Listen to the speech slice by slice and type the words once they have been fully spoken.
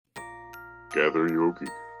Gather your gear.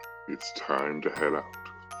 It's time to head out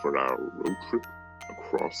for our road trip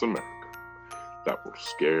across America that will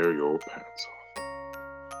scare your pants off.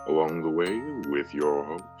 Along the way, with your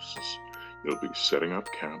hosts, you'll be setting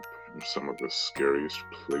up camp in some of the scariest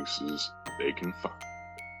places they can find.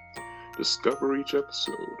 Discover each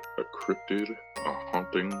episode a cryptid, a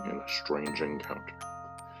haunting, and a strange encounter.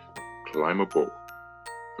 Climb aboard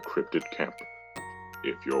a cryptid camper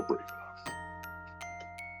if you're brave enough.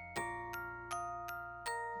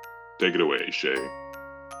 Take it away, Shay.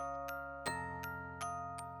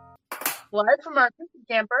 Live from our cryptid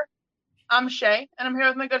camper, I'm Shay, and I'm here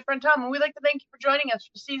with my good friend Tom, and we'd like to thank you for joining us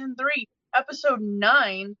for Season 3, Episode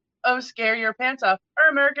 9 of Scare Your Pants Off, our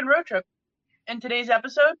American road trip. In today's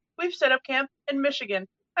episode, we've set up camp in Michigan.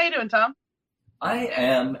 How you doing, Tom? I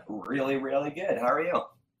am really, really good. How are you?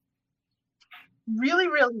 Really,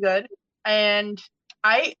 really good. And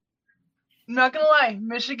I'm not going to lie,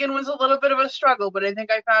 Michigan was a little bit of a struggle, but I think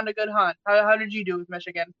I found a good hunt. How did you do with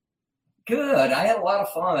Michigan? Good. I had a lot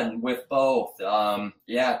of fun with both.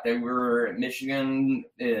 They were Michigan.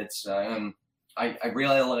 It's I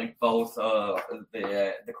really like both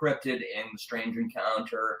the cryptid and the strange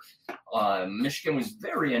encounter. Michigan was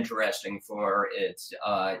very interesting for its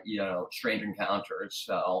strange encounters.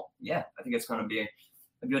 So yeah, I think it's going to be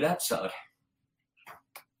a good episode.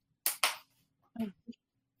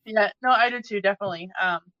 Yeah, no, I do too, definitely.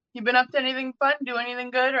 You been up to anything fun? Do anything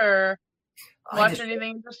good, or watch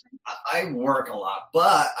anything interesting? I work a lot,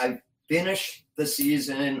 but I finished the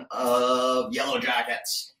season of Yellow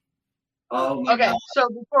Jackets. Oh my God. So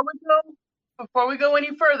before we go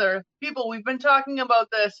any further, people, we've been talking about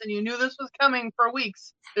this, and you knew this was coming for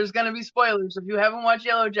weeks. There's going to be spoilers. If you haven't watched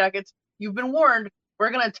Yellow Jackets, you've been warned.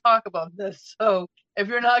 We're going to talk about this. So if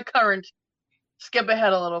you're not current, skip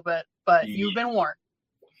ahead a little bit, but you've been warned.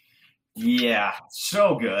 Yeah,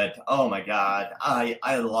 so good. Oh my God.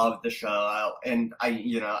 I love the show. And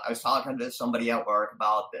I was talking to somebody at work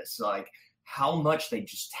about this, like how much they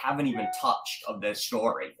just haven't even touched of this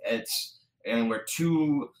story. And we're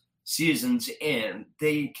 2 seasons in.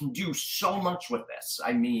 They can do so much with this.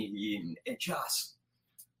 I mean,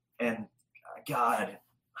 God,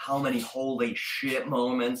 how many holy shit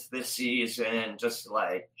moments this season, just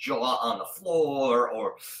like jaw on the floor,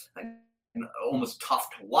 or almost tough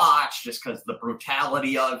to watch just because the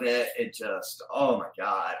brutality of it. It just, oh my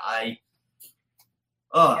God. I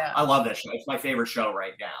love this show. It's my favorite show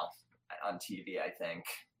right now on TV, I think.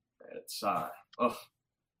 It's,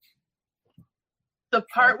 The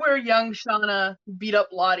part where young Shauna beat up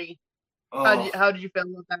Lottie, how did you feel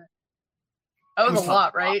about that? That was a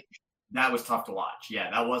lot, right? That was tough to watch. Yeah,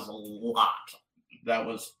 that was a lot. That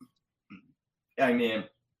was, I mean,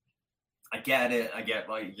 I get it. I get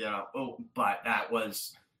but that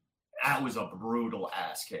was a brutal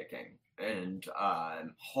ass kicking, and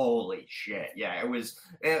holy shit, yeah,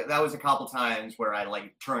 that was a couple times where I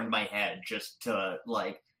like turned my head just to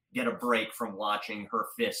like get a break from watching her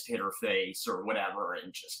fist hit her face or whatever,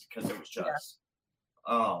 and just because it was just,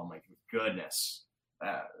 oh my goodness,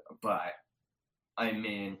 but I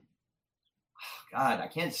mean. God, I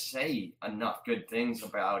can't say enough good things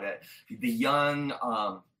about it. The young,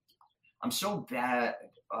 I'm so bad.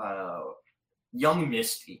 Young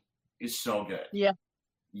Misty is so good. Yeah.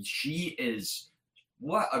 She is,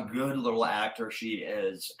 what a good little actor she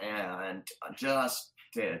is. And just,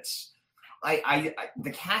 the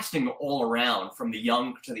casting all around from the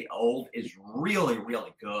young to the old is really,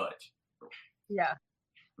 really good. Yeah.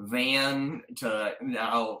 Van to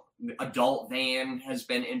now, adult Van has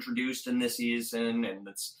been introduced in this season, and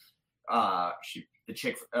it's, she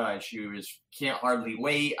was Can't Hardly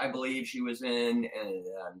Wait, I believe she was in, and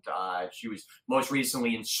she was most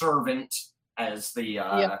recently in Servant as the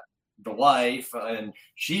wife, and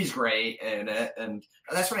she's great in it, and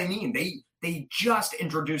that's what I mean. They just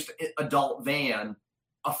introduced adult Van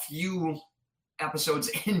a few episodes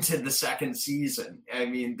into the second season. I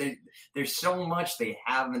mean, there's so much they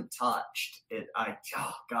haven't touched.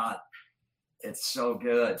 Oh God, it's so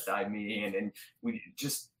good. I mean, and we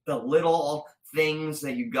just the little things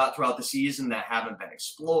that you got throughout the season that haven't been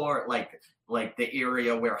explored, like the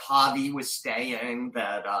area where Javi was staying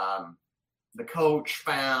that the coach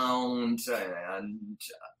found, and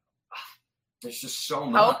there's just so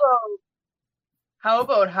much. How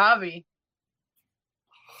about Javi?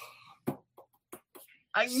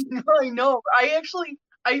 I know. I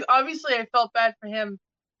felt bad for him,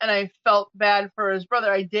 and I felt bad for his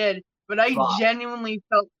brother. I did, but I genuinely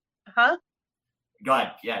felt, Go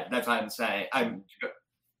ahead. Yeah, that's what I'm saying.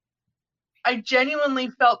 I genuinely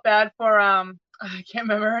felt bad for I can't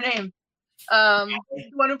remember her name. The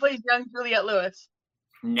one who plays young Juliette Lewis.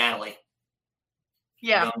 Natalie.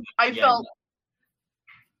 Yeah, Young, I yeah, felt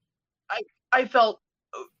I felt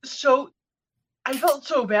so I felt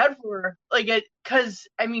so bad for her, like because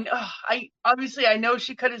I mean, I know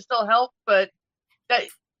she could have still helped, but that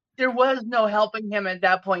there was no helping him at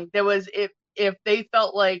that point. There was if they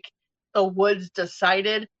felt like the woods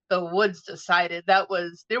decided, the woods decided.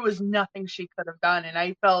 There was nothing she could have done, and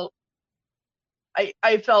I felt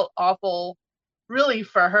awful, really,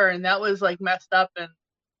 for her, and that was like messed up. And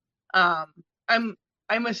um,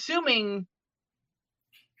 I'm assuming,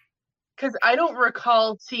 because I don't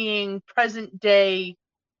recall seeing present day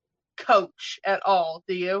Coach at all.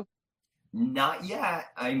 Do you? not yet.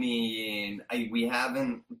 I mean, we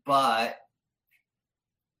haven't, but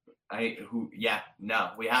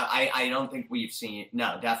no, we have. I don't think we've seen.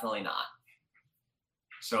 No, definitely not.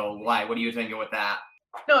 So why? What are you thinking with that?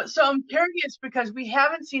 No, so I'm curious because we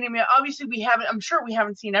haven't seen him yet. Obviously, we haven't. I'm sure we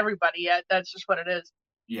haven't seen everybody yet. That's just what it is.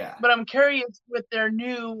 Yeah. But I'm curious with their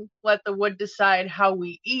new "Let the Wood Decide How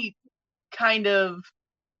We Eat" kind of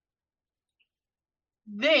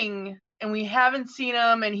thing, and we haven't seen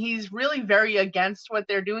him, and he's really very against what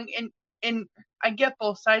they're doing. And I get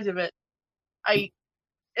both sides of it.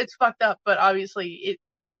 It's fucked up, but obviously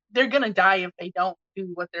they're gonna die if they don't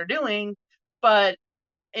do what they're doing. But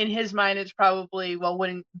in his mind, it's probably, well,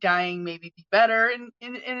 wouldn't dying maybe be better? And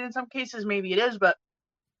in some cases, maybe it is, but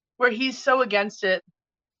where he's so against it,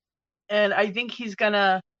 and I think he's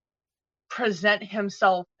gonna present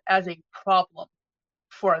himself as a problem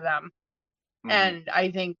for them. Mhm. And I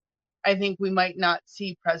think we might not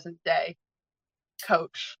see present day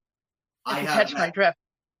Coach. If you catch my drift.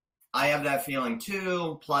 I have that feeling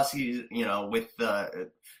too. Plus, he's with the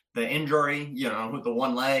injury, with the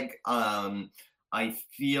one leg. I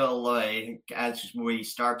feel like as we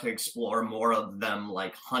start to explore more of them,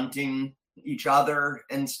 like hunting each other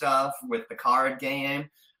and stuff with the card game,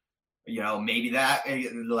 maybe that,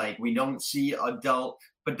 like, we don't see adult.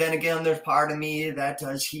 But then again, there's part of me that,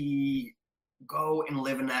 does he go and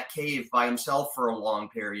live in that cave by himself for long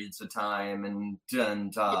periods of time, and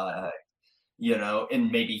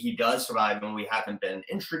and maybe he does survive, and we haven't been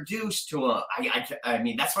introduced to him. I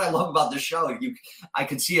mean, that's what I love about this show. I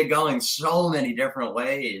could see it going so many different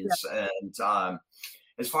ways. Yeah. And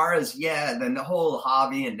as far as, then the whole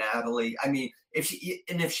Javi and Natalie, I mean, if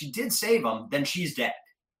she did save him, then she's dead.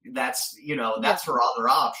 That's, that's her other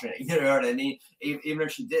option. You know what I mean? Even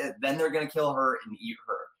if she did, then they're going to kill her and eat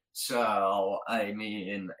her. So, I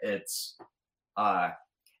mean, it's,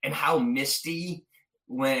 and how Misty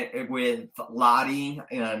went with Lottie,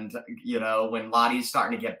 and when Lottie's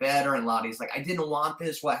starting to get better, and Lottie's like, I didn't want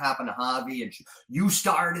this, what happened to Javi, and you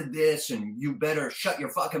started this, and you better shut your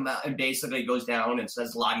fucking mouth, and basically goes down and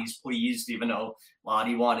says Lottie's pleased, even though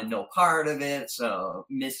Lottie wanted no part of it. So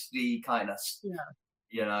Misty kind of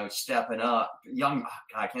stepping up.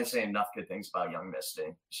 I can't say enough good things about young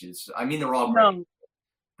Misty. They're all great. No.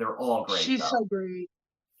 They're all great. She's so great.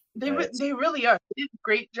 They really are. They did a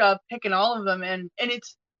great job picking all of them, and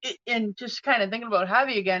and just kind of thinking about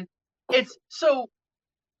Javi again, it's so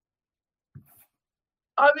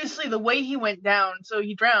obviously the way he went down. So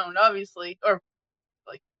he drowned, obviously, or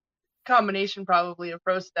like combination probably of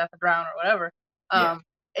froze to death or drown or whatever.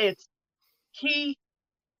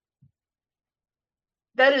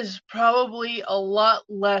 That is probably a lot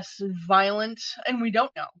less violent, and we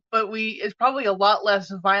don't know, but it's probably a lot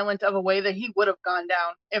less violent of a way that he would have gone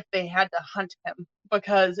down if they had to hunt him,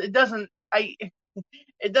 because it doesn't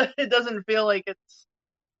feel like it's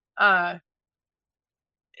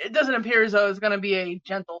it doesn't appear as though it's going to be a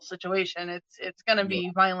gentle situation. It's going to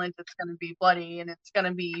be violent, it's going to be bloody, and it's going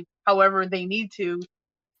to be however they need to,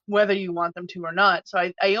 whether you want them to or not.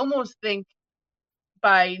 So I almost think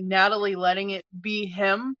by Natalie letting it be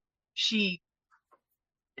him, she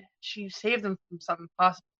saved them from something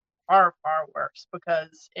possible far, far worse,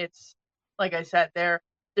 because it's, like I said, they're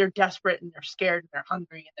desperate, and they're scared, and they're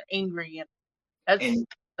hungry, and they're angry, and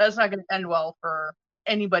that's not going to end well for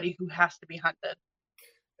anybody who has to be hunted.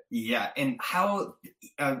 Yeah, and how,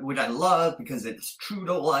 which I love, because it's true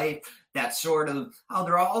to life, that sort of how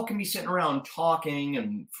they're all can be sitting around talking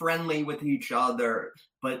and friendly with each other,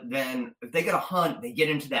 but then if they get a hunt, they get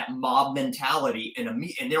into that mob mentality, and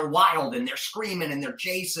they're wild, and they're screaming, and they're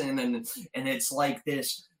chasing, and it's like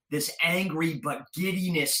this angry but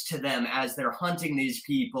giddiness to them as they're hunting these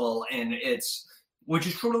people, and which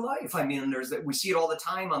is true to life. I mean, we see it all the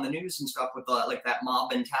time on the news and stuff with like that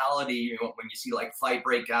mob mentality. When you see like fight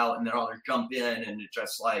break out, and then all they jump in, and it's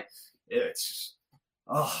just like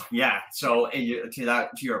So to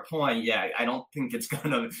your point, I don't think it's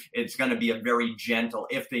gonna be a very gentle,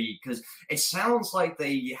 because it sounds like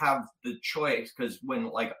they have the choice. Because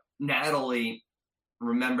when like Natalie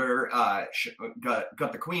remember,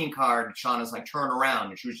 got the queen card. Shauna's like, turn around,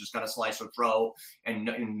 and she was just gonna slice her throat. And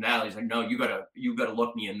Natalie's like, no, you gotta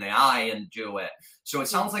look me in the eye and do it. So it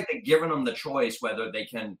sounds like they've given them the choice whether they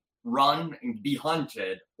can run and be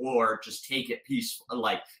hunted or just take it peaceful,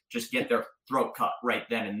 like just get their throat cut right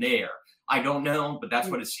then and there. I don't know, but that's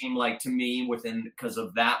what it seemed like to me because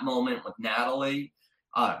of that moment with Natalie.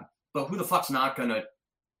 But who the fuck's not gonna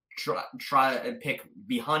try to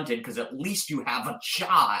be hunted, because at least you have a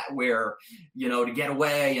shot where, to get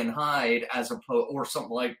away and hide, as opposed, or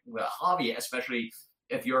something like Javi, especially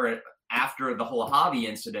if you're after the whole Javi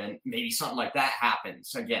incident, maybe something like that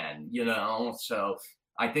happens again, so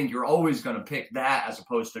I think you're always going to pick that as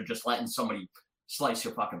opposed to just letting somebody slice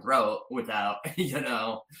your fucking throat without,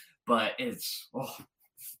 but it's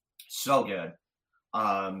so good.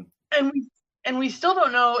 And we still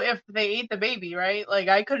don't know if they ate the baby, right? Like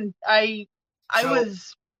I don't think so.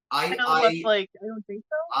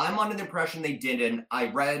 I'm under the impression they didn't.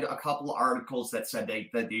 I read a couple of articles that said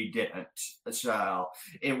they didn't. So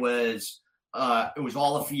it was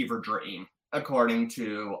all a fever dream, according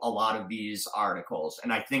to a lot of these articles.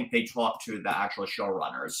 And I think they talked to the actual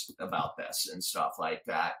showrunners about this and stuff like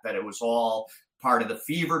that, that it was all part of the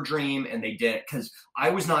fever dream, and they didn't, because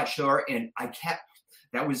I was not sure, and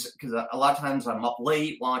that was because a lot of times I'm up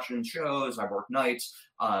late watching shows. I work nights.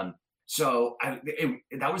 So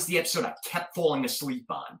that was the episode I kept falling asleep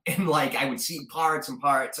on. And I would see parts and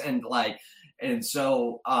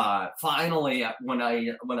so finally when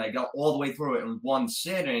I got all the way through it in one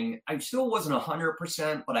sitting, I still wasn't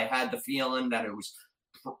 100%, but I had the feeling that it was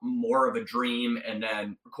more of a dream. And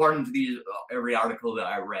then according to every article that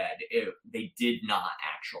I read, they did not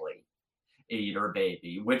actually eat her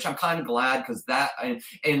baby, which I'm kind of glad, because that,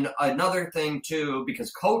 and another thing too,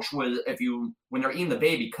 because Coach was, when they're eating the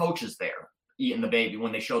baby, Coach is there eating the baby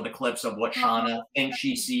when they show the clips of what Shauna thinks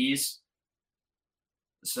she sees.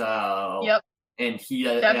 So yep, and he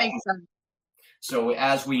that makes sense. So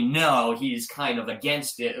as we know, he's kind of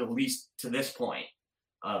against it, at least to this point,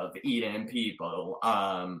 of eating people.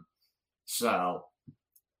 So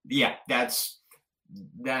yeah, that's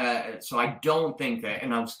that. So I don't think that,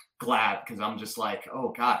 and I was glad, because I'm just like,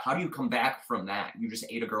 oh God, how do you come back from that? You just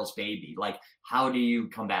ate a girl's baby. Like, how do you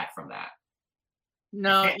come back from that?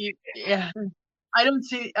 No, I don't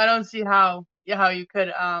see how you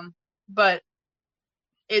could, but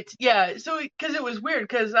it's, so, because it was weird,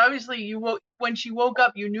 because obviously when she woke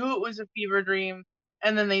up, you knew it was a fever dream,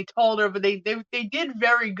 and then they told her, but they did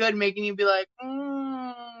very good making you be like,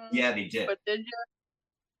 yeah, they did. But did you?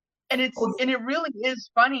 And it really is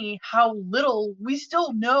funny how little we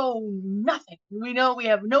still know. Nothing. We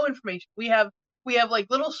have no information. We have like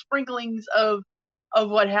little sprinklings of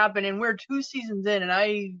what happened, and we're 2 seasons in, and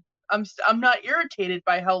I'm not irritated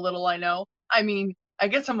by how little I know. I mean, I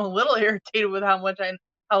guess I'm a little irritated with how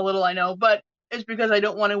little I know, but it's because I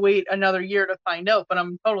don't want to wait another year to find out. But I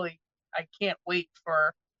can't wait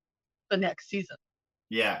for the next season.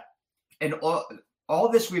 Yeah, and all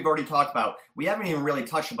this we've already talked about. We haven't even really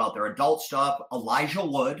touched about their adult stuff. Elijah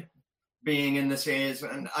Wood being in the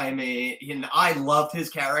season. I mean, I loved his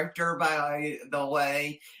character, by the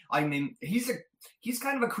way. I mean, he's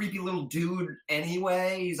kind of a creepy little dude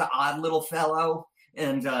anyway. He's an odd little fellow.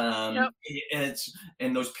 And it's,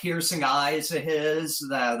 and those piercing eyes of his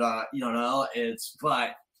that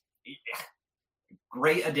but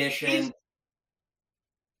great addition.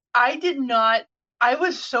 I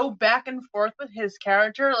was so back and forth with his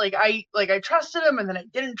character. I trusted him, and then I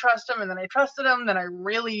didn't trust him, and then I trusted him, then I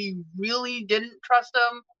really, really didn't trust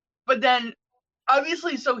him. But then,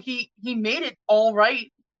 obviously, so he made it all right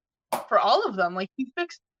for all of them.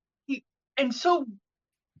 And so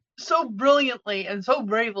brilliantly and so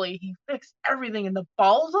bravely, he fixed everything, and the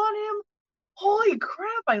balls on him. Holy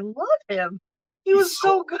crap! I love him. He was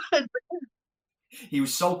so good. He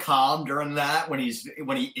was so calm during that when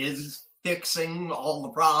he is fixing all the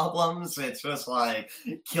problems. It's just like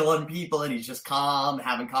killing people, and he's just calm,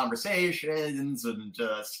 having conversations, and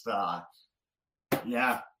just so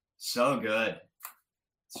good.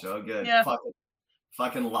 Yeah.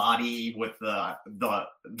 Fucking Lottie with the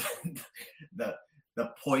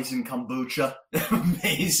poison kombucha,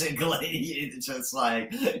 basically. It's just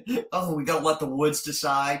like, oh, we gotta let the woods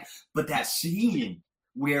decide. But that scene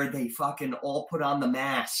where they fucking all put on the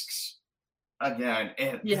masks again,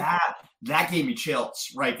 and that gave me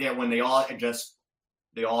chills right there when they all just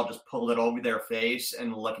pulled it over their face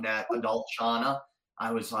and looking at adult Shauna.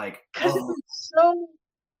 I was like, oh.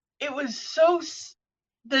 It was so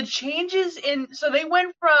the changes in, so they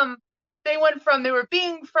went from they were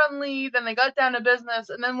being friendly, then they got down to business,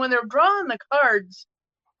 and then when they're drawing the cards,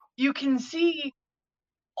 you can see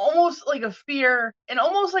almost like a fear and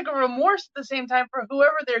almost like a remorse at the same time for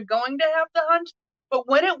whoever they're going to have to hunt. But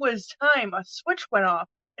when it was time, a switch went off,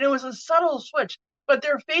 and it was a subtle switch. But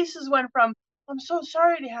their faces went from, I'm so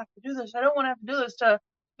sorry to have to do this, I don't want to have to do this, to, I'm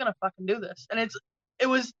gonna fucking do this. And it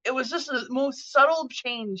was just the most subtle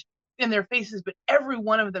change in their faces, but every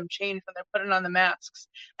one of them changed when they're putting on the masks.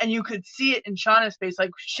 And you could see it in Shauna's face,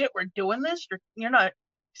 like, shit, we're doing this? You're not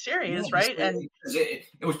serious, Yeah, right? And it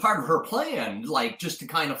was part of her plan, like just to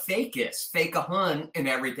kind of fake a hunt and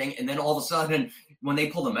everything, and then all of a sudden, when they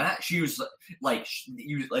pulled them out, she was like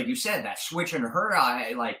you said, that switch in her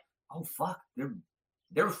eye, like, oh fuck,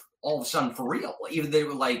 they're all of a sudden for real. Even they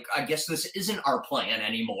were like, I guess this isn't our plan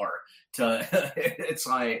anymore. It's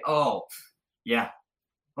like, oh yeah,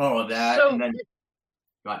 oh that, so and then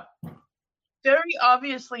go ahead. very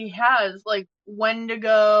obviously has like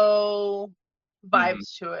Wendigo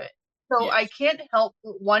vibes to it. So Yes. I can't help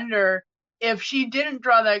but wonder if she didn't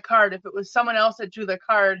draw that card, if it was someone else that drew the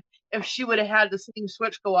card, if she would have had the same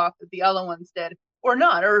switch go off that the other ones did, or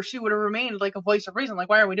not, or if she would have remained like a voice of reason, like,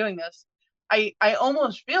 why are we doing this? I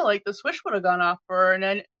almost feel like the switch would have gone off for her, and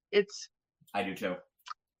then I do too.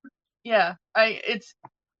 yeah,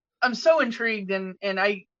 I'm so intrigued, and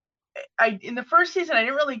I in the first season I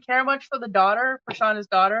didn't really care much for the daughter, for Shauna's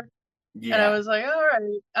daughter. Yeah. And I was like, all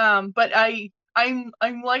right. But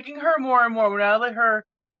I'm liking her more and more. Now that her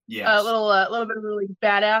Yes. little bit of really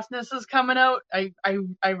badassness is coming out, I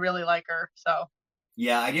really like her. So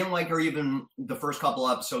yeah, I didn't like her even the first couple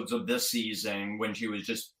episodes of this season when she was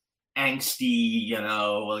just angsty, you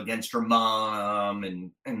know, against her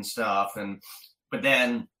mom and stuff. But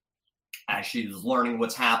then as she's learning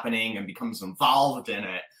what's happening and becomes involved in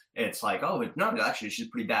it, it's like, oh no, actually she's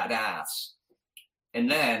pretty badass.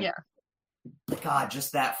 And then, yeah, God,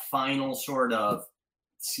 just that final sort of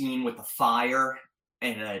scene with the fire,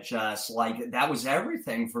 and it just like that was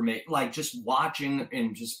everything for me. Like just watching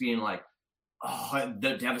and just being like, oh,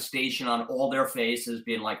 the devastation on all their faces,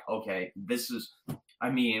 being like, okay, this is, I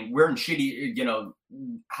mean, we're in shitty, you know,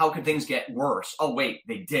 how could things get worse? Oh, wait,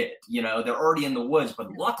 they did, you know, they're already in the woods,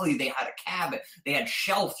 but luckily they had a cabin, they had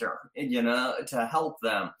shelter, you know, to help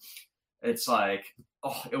them. It's like,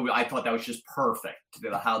 I thought that was just perfect,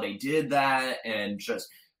 how they did that, and just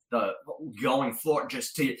the going forward,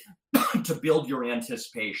 just to to build your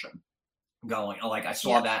anticipation going. Like I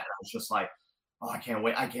saw that, and I was just like, oh, I can't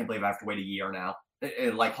wait. I can't believe I have to wait a year now.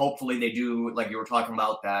 Like hopefully they do, like you were talking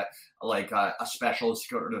about, that like a special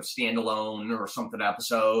sort of standalone or something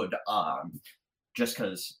episode, just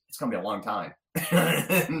because it's gonna be a long time.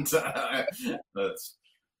 And it's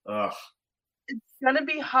gonna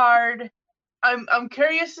be hard. I'm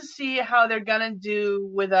curious to see how they're gonna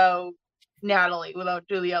do without Natalie, without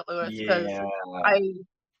Juliette Lewis, because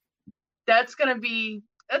that's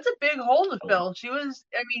a big hole to fill. She was,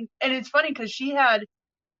 I mean, and it's funny because she had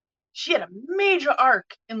a major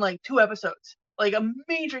arc in like 2 episodes, like a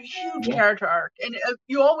major, huge character arc, and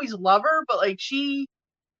you always love her, but like she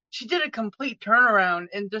did a complete turnaround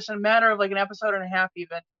in just a matter of like an episode and a half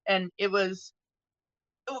even, and it was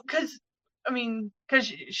because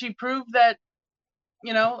she proved that,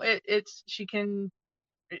 you know, she can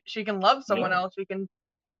love someone else, she can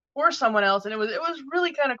force someone else, and it was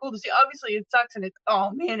really kind of cool to see. Obviously it sucks, and it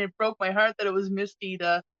broke my heart that it was Misty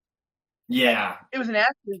to. Yeah, it was an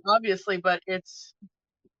accident, obviously, but that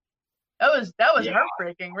was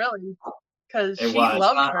heartbreaking, really, because she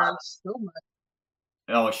loved her so much.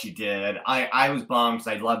 Oh, she did. I was bummed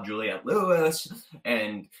because I loved Juliette Lewis,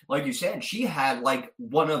 and like you said, she had like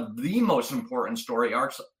one of the most important story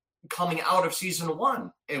arcs coming out of season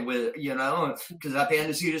 1. It was, you know, because at the end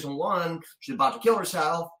of season 1, she's about to kill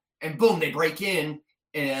herself, and boom, they break in,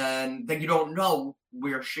 and then you don't know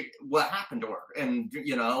what happened to her, and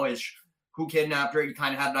you know, who kidnapped her. You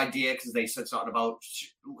kind of had an idea because they said something about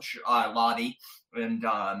Lottie, and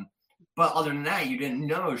but other than that, you didn't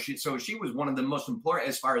know. She was one of the most important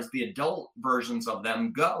as far as the adult versions of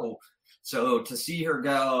them go. So to see her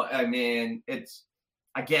go, I mean,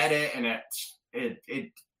 I get it, and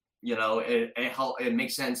it you know, it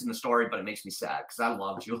makes sense in the story, but it makes me sad because I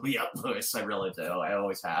love Juliette Lewis. I really do. I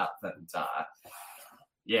always have, and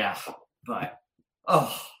yeah, but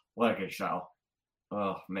what a good show.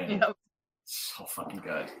 Oh man. Yep. So fucking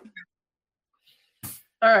good.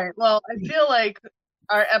 All right. Well, I feel like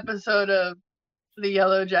our episode of the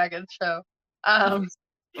Yellow Jackets show has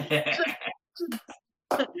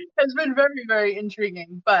been very, very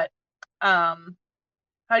intriguing. But how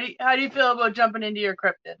do you feel about jumping into your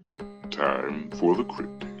cryptid? Time for the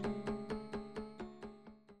cryptid.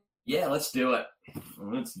 Yeah, let's do it.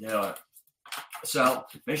 So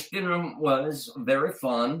Michigan was very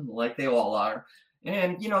fun, like they all are.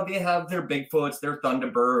 And, they have their Bigfoots, their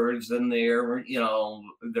Thunderbirds, and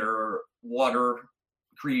their water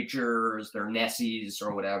creatures, their Nessies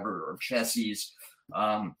or whatever, or Chessies.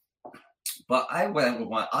 But I went with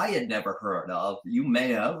one I had never heard of. You may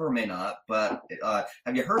have or may not, but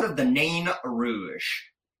have you heard of the Nain Rouge?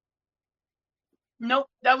 Nope,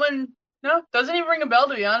 that one, no, doesn't even ring a bell,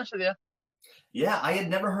 to be honest with you. Yeah, I had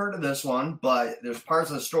never heard of this one, but there's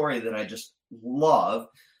parts of the story that I just love.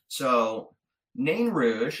 So, Nain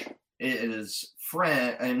Rouge is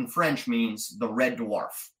in French means the red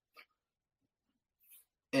dwarf,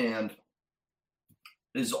 and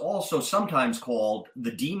is also sometimes called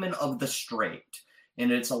the Demon of the Strait,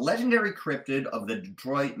 and it's a legendary cryptid of the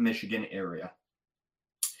Detroit, Michigan area.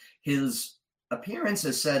 His appearance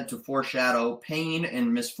is said to foreshadow pain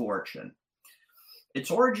and misfortune. Its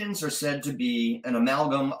origins are said to be an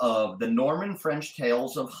amalgam of the Norman French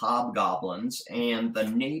tales of hobgoblins and the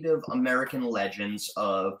Native American legends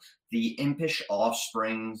of the impish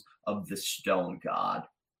offspring of the stone god.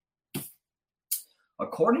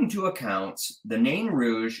 According to accounts, the Nain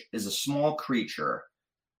Rouge is a small creature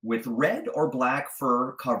with red or black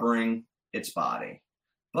fur covering its body,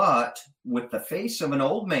 but with the face of an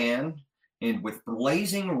old man and with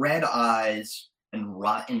blazing red eyes and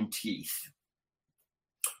rotten teeth.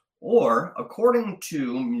 Or, according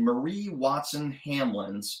to Marie Watson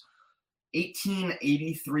Hamlin's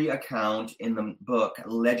 1883 account in the book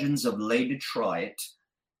Legends of Le Detroit,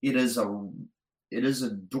 it is a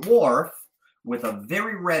dwarf with a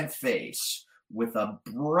very red face, with a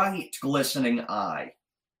bright glistening eye.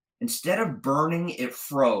 Instead of burning, it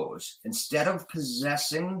froze. Instead of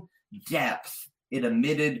possessing depth, it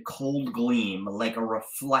emitted cold gleam like a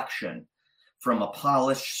reflection from a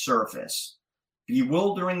polished surface,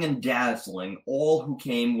 bewildering and dazzling all who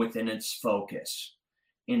came within its focus.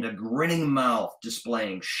 And a grinning mouth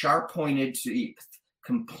displaying sharp-pointed teeth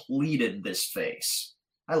completed this face.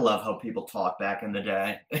 I love how people talk back in the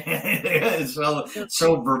day. It's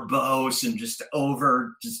so verbose and just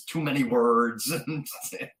too many words.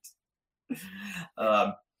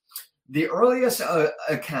 The earliest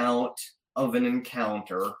account of an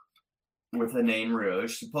encounter with the Nain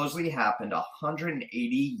Rouge supposedly happened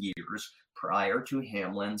 180 years prior to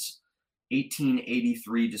Hamlin's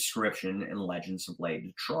 1883 description in Legends of Le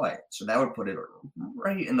Detroit. So that would put it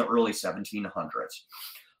right in the early 1700s.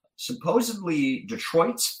 Supposedly,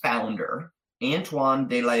 Detroit's founder, Antoine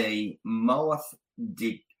de la Mothe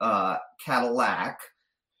de Cadillac,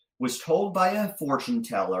 was told by a fortune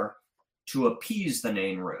teller to appease the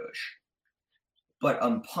Nain Rouge. But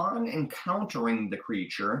upon encountering the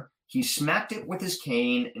creature, he smacked it with his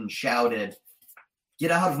cane and shouted,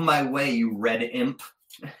 "Get out of my way, you red imp."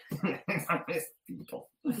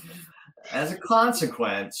 People. As a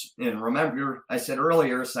consequence, and remember I said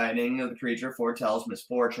earlier, sighting of the creature foretells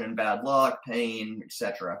misfortune, bad luck, pain,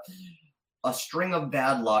 etc. A string of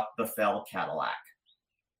bad luck befell Cadillac.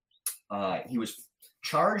 He was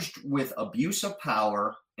charged with abuse of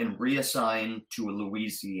power and reassigned to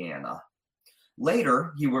Louisiana.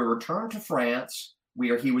 Later, he would return to France,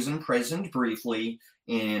 where he was imprisoned briefly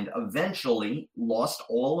and eventually lost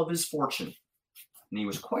all of his fortune. And he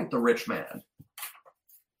was quite the rich man.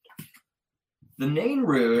 The Nain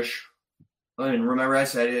Rouge, and remember I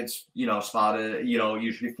said it's, spotted,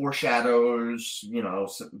 usually foreshadows,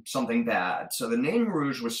 something bad. So the Nain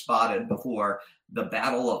Rouge was spotted before the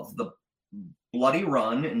Battle of the Bloody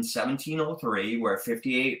Run in 1703, where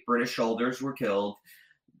 58 British soldiers were killed.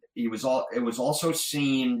 It was also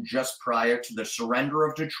seen just prior to the surrender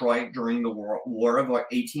of Detroit during the War of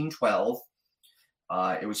 1812.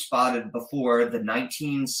 It was spotted before the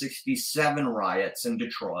 1967 riots in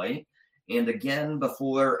Detroit, and again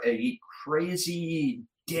before a crazy,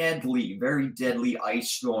 deadly, very deadly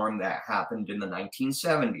ice storm that happened in the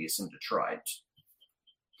 1970s in Detroit.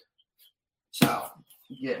 So,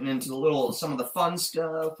 getting into some of the fun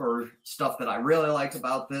stuff, or stuff that I really liked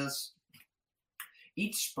about this.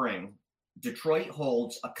 Each spring, Detroit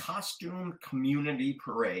holds a costumed community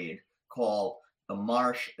parade called the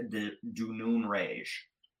Marche du Nain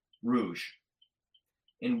Rouge,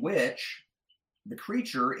 in which the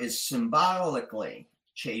creature is symbolically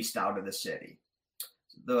chased out of the city.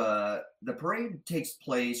 The parade takes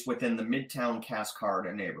place within the Midtown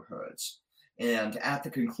Cascada neighborhoods, and at the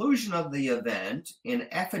conclusion of the event, an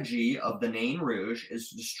effigy of the Nain Rouge is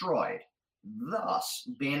destroyed, thus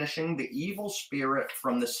banishing the evil spirit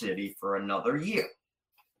from the city for another year.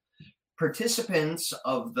 Participants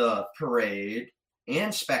of the parade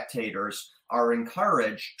and spectators are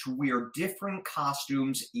encouraged to wear different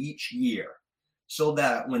costumes each year, so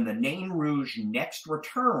that when the Nain Rouge next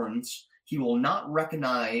returns, he will not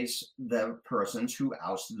recognize the persons who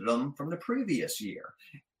ousted him from the previous year,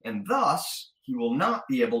 and thus he will not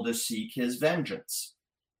be able to seek his vengeance.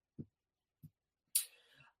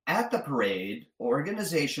 At the parade,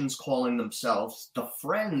 organizations calling themselves the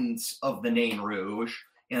Friends of the Nain Rouge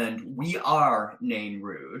and We Are Nain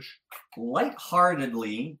Rouge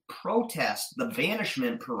lightheartedly protest the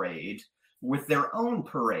banishment parade with their own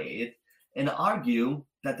parade and argue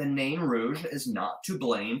that the Nain Rouge is not to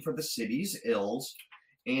blame for the city's ills,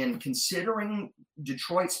 and considering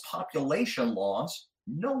Detroit's population loss,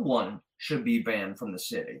 no one should be banned from the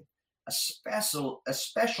city,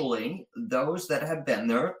 especially those that have been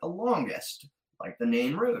there the longest, like the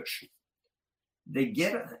Nain Rouge. They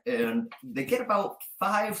get about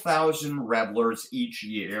 5,000 revelers each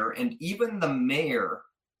year, and even the mayor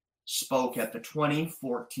spoke at the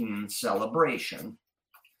 2014 celebration.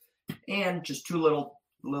 And just two little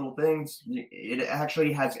things. It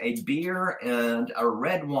actually has a beer and a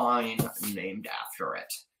red wine named after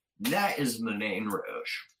it. That is the Nain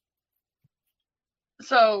Rouge.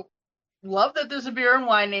 So, love that there's a beer and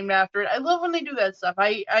wine named after it. I love when they do that stuff.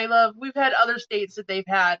 I love, we've had other states that they've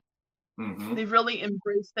had. Mm-hmm. They've really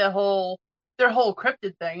embraced their whole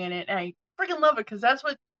cryptid thing, and I freaking love it, because that's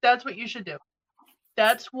what you should do.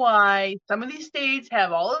 That's why some of these states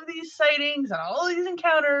have all of these sightings and all of these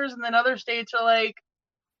encounters, and then other states are like,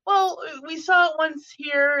 well, we saw it once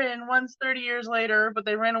here and once 30 years later, but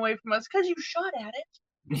they ran away from us because you shot at it,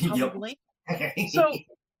 probably. Yep. So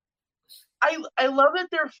I love that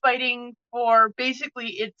they're fighting for,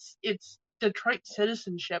 basically, it's Detroit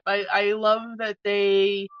citizenship. I love that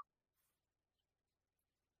they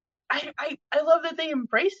I love that they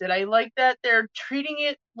embrace it. I like that they're treating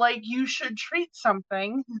it like you should treat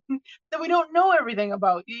something that we don't know everything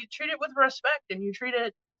about. You treat it with respect, and you treat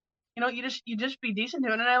it, you just be decent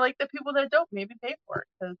to it. And I like that people that don't maybe pay for it,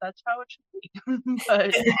 because that's how it should be.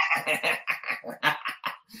 But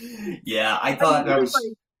yeah, I thought that was.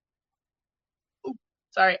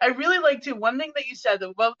 Sorry, I really like too. One thing that you said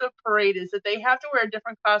about the parade is that they have to wear a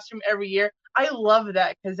different costume every year. I love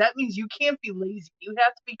that, because that means you can't be lazy. You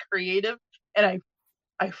have to be creative, and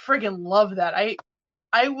I friggin' love that.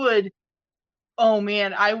 I would, oh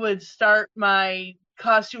man, I would start my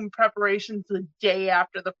costume preparations the day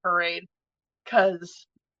after the parade, because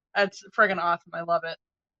that's friggin' awesome. I love it.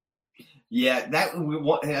 Yeah,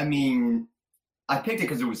 I mean, I picked it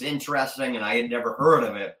because it was interesting and I had never heard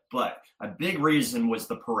of it, but a big reason was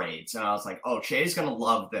the parades. And I was like, oh, Shay's going to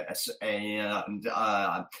love this. And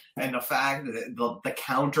the fact that the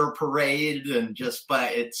counter parade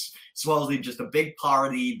but it's supposedly just a big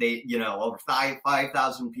party. They, over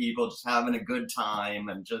 5,000 people just having a good time,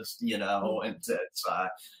 and just, and I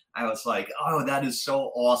was like, oh, that is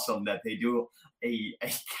so awesome that they do a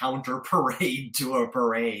counter parade to a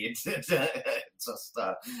parade. It's just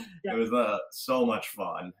It was so much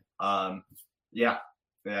fun. Yeah,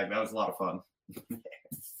 that was a lot of fun.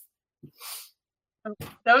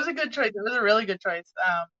 That was a good choice. That was a really good choice.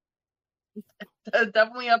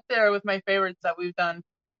 Definitely up there with my favorites that we've done.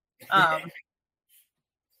 All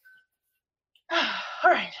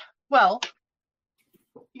right. Well,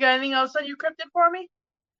 you got anything else on your cryptid for me?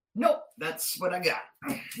 Nope, that's what I got.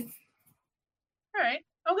 All right.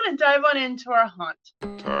 I'm going to dive on into our haunt.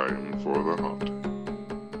 Time for the haunt.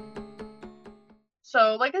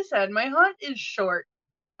 So, like I said, my haunt is short,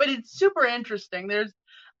 but it's super interesting. There's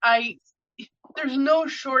no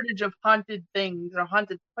shortage of haunted things or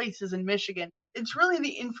haunted places in Michigan. It's really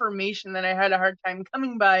the information that I had a hard time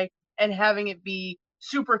coming by and having it be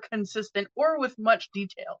super consistent or with much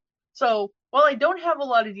detail. So, while I don't have a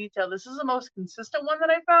lot of detail, this is the most consistent one that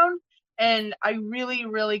I found. And I really,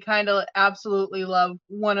 really kind of absolutely love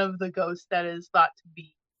one of the ghosts that is thought to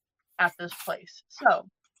be at this place. So,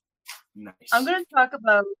 nice. I'm going to talk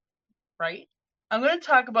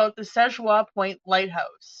about the Sejua Point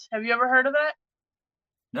Lighthouse. Have you ever heard of that?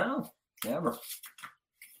 No, never.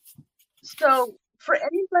 So, for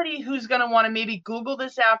anybody who's going to want to maybe Google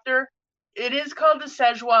this after, it is called the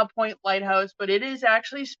Sejua Point Lighthouse, but it is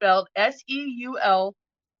actually spelled Seulchioix.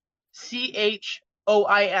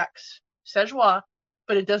 Sejua,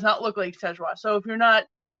 but it does not look like Sejua. So if you're not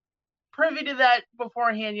privy to that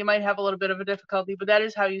beforehand, you might have a little bit of a difficulty, but that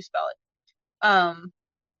is how you spell it.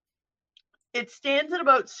 It stands at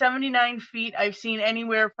about 79 feet. I've seen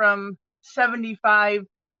anywhere from 75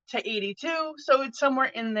 to 82, so it's somewhere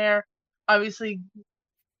in there. Obviously,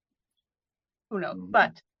 who knows?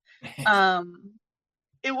 But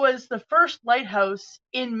it was the first lighthouse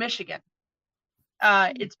in Michigan.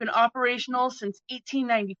 It's been operational since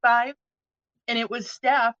 1895. And it was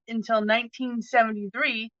staffed until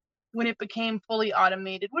 1973 when it became fully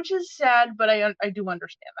automated, which is sad, but I do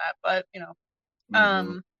understand that. But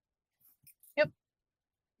yep.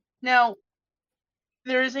 Now,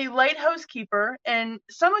 there is a lighthouse keeper, and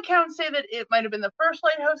some accounts say that it might have been the first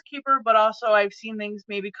lighthouse keeper, but also I've seen things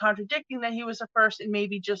maybe contradicting that he was the first and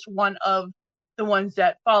maybe just one of the ones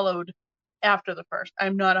that followed after the first.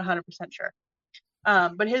 I'm not 100% sure.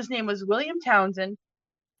 But his name was William Townsend,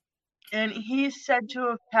 and he's said to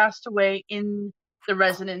have passed away in the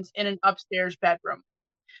residence in an upstairs bedroom.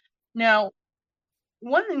 Now,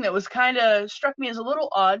 one thing that was kind of struck me as a little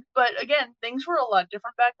odd, but again, things were a lot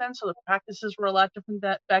different back then, so the practices were a lot different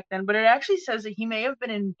back then, but it actually says that he may have been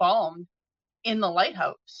embalmed in the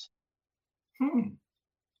lighthouse.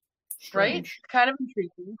 Right? Kind of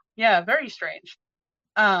intriguing. Yeah, very strange.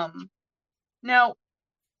 Now,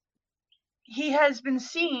 he has been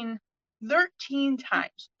seen 13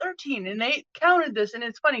 times. 13, and they counted this, and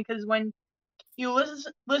it's funny because when you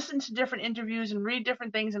listen to different interviews and read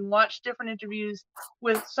different things and watch different interviews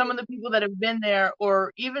with some of the people that have been there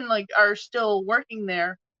or even like are still working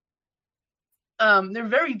there, they're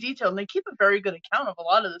very detailed and they keep a very good account of a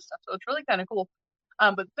lot of this stuff, so it's really kind of cool.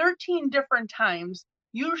 But 13 different times,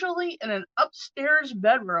 usually in an upstairs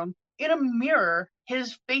bedroom, in a mirror,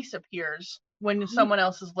 his face appears when someone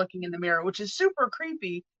else is looking in the mirror, which is super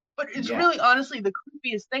creepy, but it's really honestly the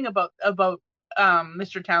creepiest thing about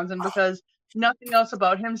Mr. Townsend, because nothing else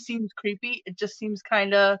about him seems creepy. It just seems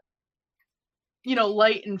kind of,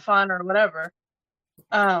 light and fun or whatever.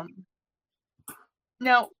 Now,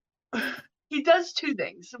 he does two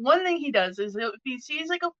things. One thing he does is if he sees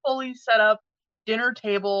like a fully set up dinner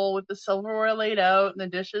table with the silverware laid out and the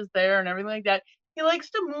dishes there and everything like that, he likes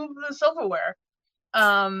to move the silverware.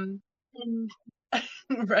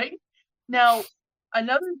 Right? Now,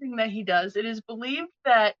 another thing that he does, it is believed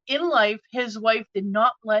that in life, his wife did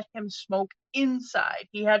not let him smoke inside.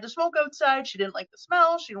 He had to smoke outside. She didn't like the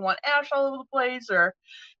smell. She didn't want ash all over the place or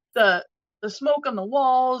the smoke on the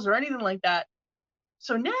walls or anything like that.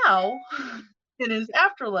 So now, in his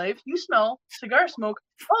afterlife, you smell cigar smoke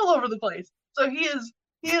all over the place. So he is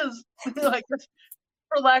like,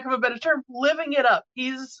 for lack of a better term, living it up.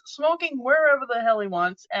 He's smoking wherever the hell he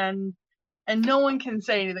wants, and no one can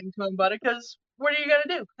say anything to him about it, because what are you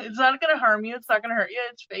gonna do? It's not gonna harm you. It's not gonna hurt you.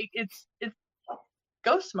 It's fake. It's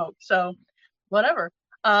ghost smoke. So whatever.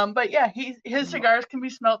 But yeah, his cigars can be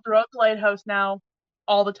smelled throughout the lighthouse now,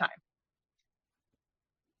 all the time.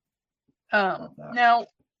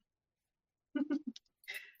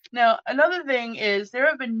 Now, another thing is there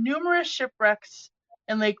have been numerous shipwrecks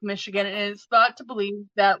in Lake Michigan, and it's thought to believe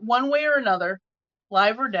that one way or another,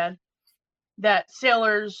 live or dead, that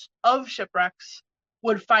sailors of shipwrecks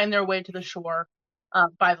would find their way to the shore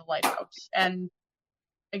by the lighthouse. And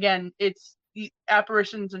again, it's the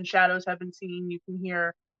apparitions and shadows have been seen. You can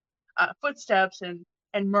hear footsteps and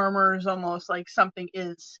murmurs, almost like something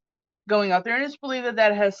is going out there, and it's believed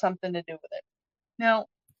that has something to do with it. Now,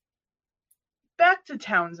 back to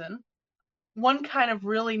Townsend. One kind of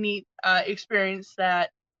really neat experience that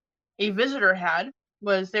a visitor had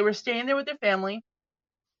was they were staying there with their family.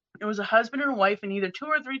 It was a husband and a wife and either 2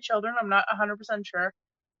 or 3 children. I'm not 100% sure.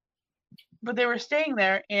 But they were staying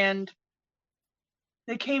there, and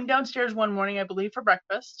they came downstairs one morning, I believe, for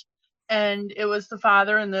breakfast. And it was the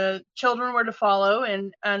father and the children were to follow.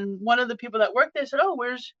 And one of the people that worked there said, "Oh,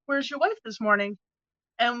 where's your wife this morning?"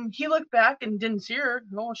 And he looked back and didn't see her.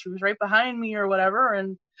 Oh, she was right behind me or whatever.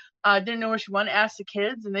 And didn't know where she went. Asked the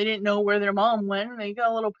kids, and they didn't know where their mom went. And they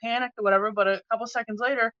got a little panicked or whatever. But a couple seconds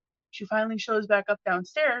later, she finally shows back up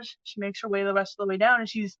downstairs. She makes her way the rest of the way down, and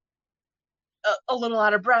she's a little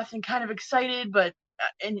out of breath and kind of excited, but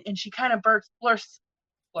and she kind of blurts.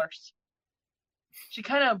 She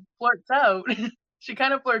kind of blurts out. She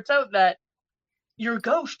kind of blurts out that your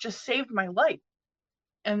ghost just saved my life.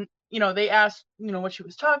 And they asked what she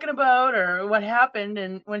was talking about or what happened,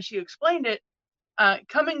 and when she explained it,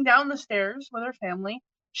 coming down the stairs with her family,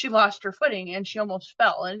 she lost her footing and she almost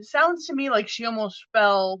fell. And it sounds to me like she almost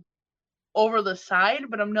fell over the side,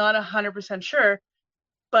 but I'm not 100% sure.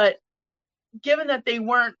 But given that they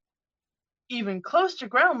weren't even close to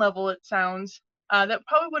ground level, it sounds, that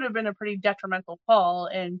probably would have been a pretty detrimental fall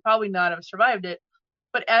and probably not have survived it.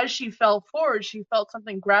 But as she fell forward, she felt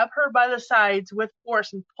something grab her by the sides with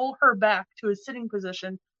force and pull her back to a sitting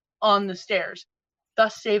position on the stairs,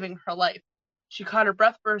 thus saving her life. She caught her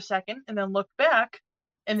breath for a second and then looked back,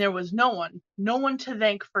 and there was no one to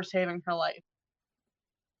thank for saving her life.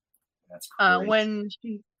 That's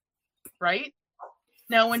great.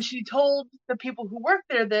 Now, when she told the people who worked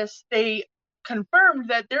there this, they confirmed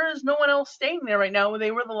that there is no one else staying there right now.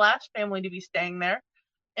 They were the last family to be staying there.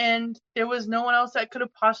 and there was no one else that could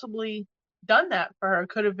have possibly done that for her,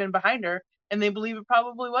 could have been behind her, and they believe it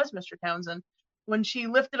probably was Mr. Townsend. When she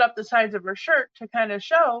lifted up the sides of her shirt to kind of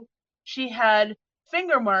show, she had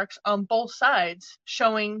finger marks on both sides,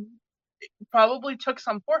 showing probably took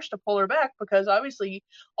some force to pull her back, because obviously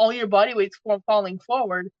all your body weight's falling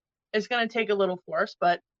forward. It's going to take a little force,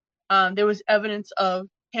 but there was evidence of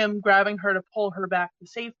him grabbing her to pull her back to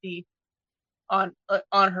safety on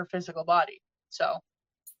her physical body. So,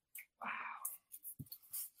 wow.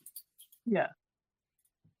 Yeah.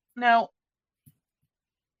 Now,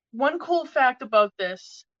 one cool fact about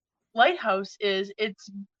this lighthouse is it's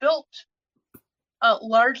built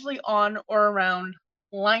largely on or around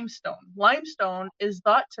limestone. Limestone is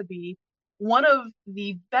thought to be one of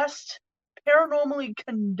the best paranormally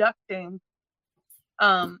conducting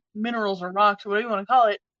minerals or rocks, or whatever you want to call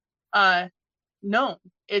it, known.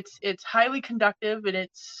 It's highly conductive, and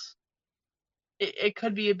it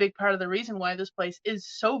could be a big part of the reason why this place is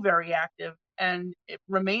so very active, and it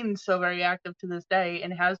remains so very active to this day,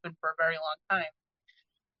 and has been for a very long time.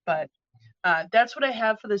 But that's what I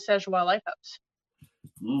have for the Szechuan Lighthouse.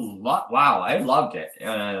 Wow, I loved it.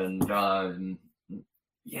 And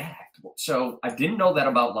yeah, so I didn't know that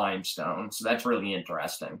about limestone, so that's really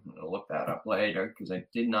interesting. I'm going to look that up later, because I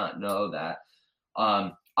did not know that.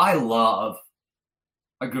 I love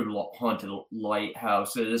a good haunted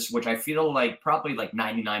lighthouses, which I feel like probably like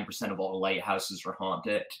 99% of all lighthouses are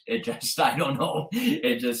haunted. It just, I don't know.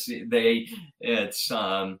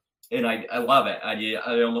 And I love it.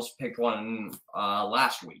 I almost picked one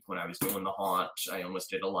last week when I was doing the haunt. I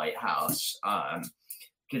almost did a lighthouse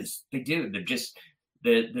because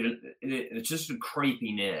it's just a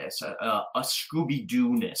creepiness, a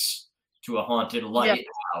Scooby-Doo-ness to a haunted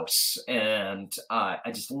lighthouse. Yeah. And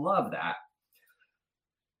I just love that.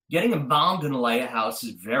 Getting embalmed in a lighthouse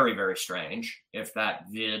is very, very strange. If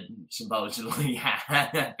that did supposedly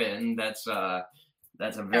happen, that's a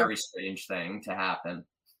very strange thing to happen.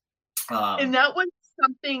 And that was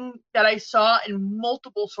something that I saw in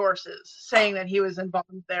multiple sources saying that he was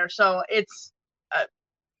embalmed there. So it's,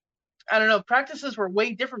 I don't know, practices were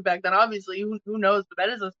way different back then. Obviously, who knows? But that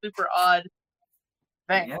is a super odd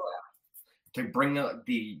thing. Yeah. To bring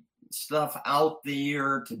the stuff out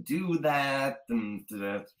there to do that, and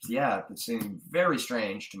it seemed very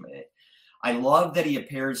strange to me. I love that he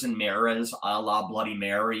appears in mirrors, a la Bloody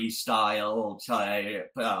Mary style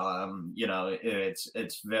type.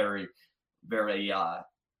 It's very, very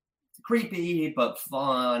creepy but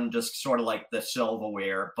fun, just sort of like the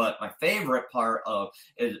silverware. But my favorite part of,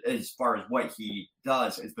 as far as what he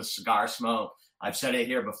does, is the cigar smoke. I've said it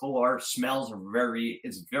here before. Smells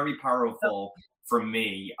is very powerful. For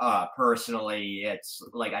me, personally, it's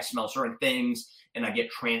like I smell certain things and I get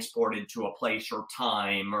transported to a place or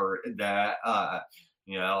time, or that,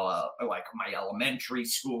 like my elementary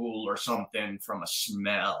school or something, from a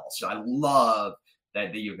smell. So I love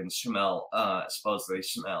that you can supposedly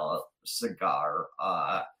smell cigar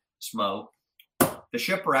smoke. The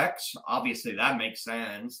shipwrecks, obviously that makes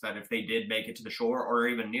sense, that if they did make it to the shore or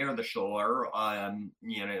even near the shore,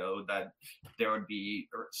 that there would be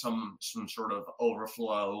some sort of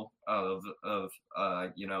overflow of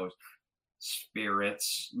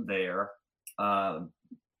spirits there.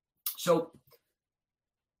 So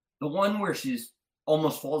the one where she's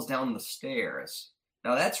almost falls down the stairs.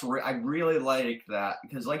 Now I really like that,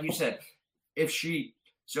 because like you said, if she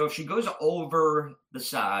goes over the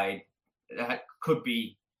side, that could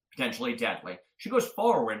be potentially deadly. She goes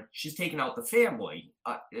forward, she's taking out the family,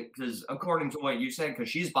 because according to what you said, because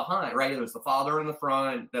she's behind, right? There's the father in the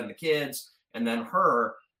front, then the kids, and then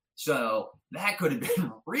her. So that could have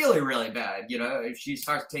been really, really bad. If she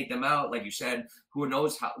starts to take them out, like you said, who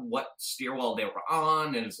knows what stairwell they were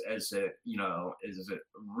on? Is it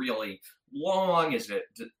really long? Is it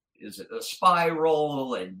a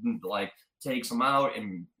spiral, and like takes them out,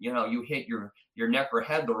 and you hit your neck or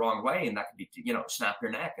head the wrong way, and that could be snap your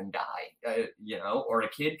neck and die, or a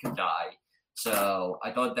kid could die. So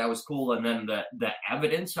I thought that was cool. And then the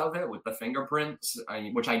evidence of it with the fingerprints,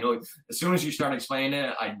 which I know as soon as you start explaining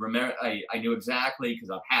it, I remember I knew exactly, because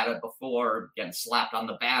I've had it before, getting slapped on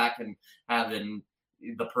the back and having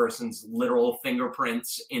the person's literal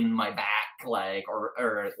fingerprints in my back, like or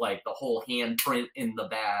like the whole handprint in the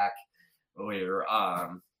back.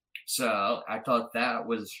 So I thought that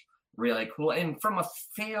was really cool, and from a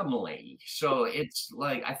family. So it's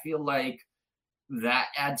like, I feel like that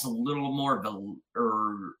adds a little more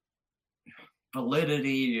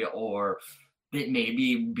validity, or it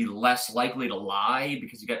maybe be less likely to lie,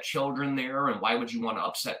 because you got children there, and why would you want to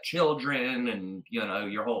upset children and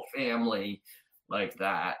your whole family like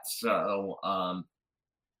that? So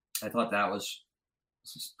I thought that was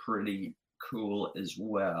pretty cool as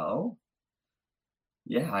well.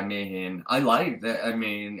 Yeah, I mean, I like that. I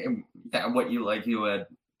mean, what you had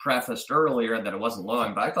prefaced earlier that it wasn't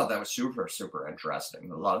long, but I thought that was super, super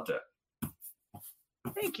interesting. I loved it.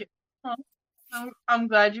 Thank you. Well, I'm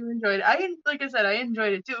glad you enjoyed it. Like I said, I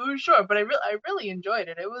enjoyed it too. It was short, but I really enjoyed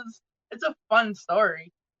it. It's a fun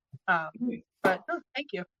story. But no, thank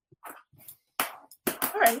you.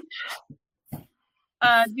 All right.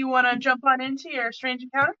 Do you want to jump on into your strange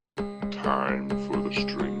encounter? Time for the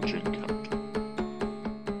strange encounter.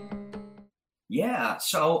 Yeah,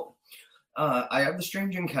 so I have the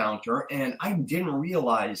strange encounter, and I didn't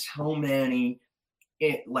realize how many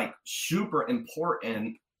super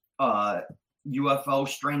important UFO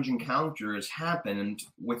strange encounters happened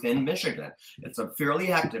within Michigan. It's a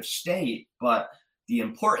fairly active state, but the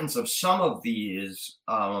importance of some of these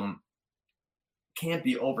can't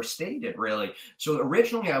be overstated, really. So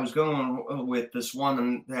originally I was going with this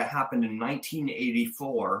one that happened in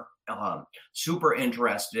 1984. Super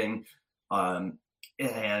interesting. And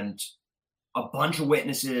a bunch of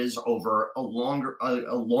witnesses over a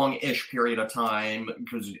long-ish period of time,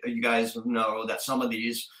 because you guys know that some of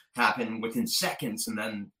these happen within seconds and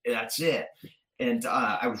then that's it. And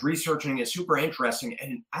I was researching it, super interesting.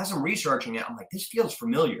 And as I'm researching it, I'm like, this feels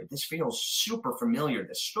familiar. This feels super familiar,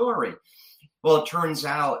 this story. Well, it turns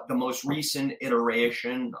out the most recent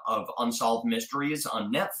iteration of Unsolved Mysteries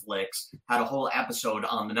on Netflix had a whole episode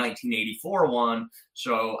on the 1984 one.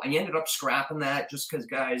 So I ended up scrapping that just because,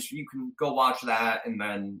 guys, you can go watch that and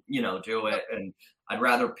then, do it. And I'd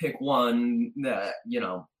rather pick one that,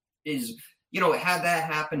 had that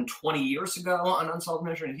happen 20 years ago on Unsolved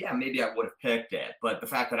Mysteries, yeah, maybe I would have picked it. But the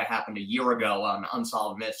fact that it happened a year ago on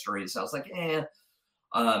Unsolved Mysteries, I was like,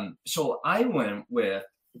 So I went with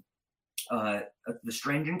the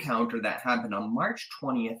strange encounter that happened on March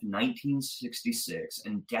 20th, 1966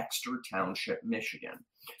 in Dexter Township, Michigan.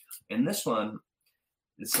 And this one,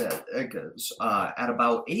 it goes, at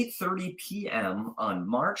about 8:30 p.m. on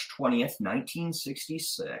March 20th,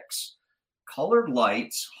 1966, colored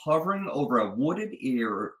lights hovering over a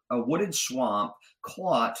wooded swamp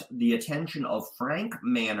caught the attention of Frank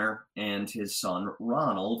Manor and his son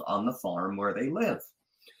Ronald on the farm where they live.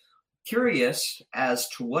 Curious as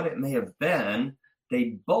to what it may have been,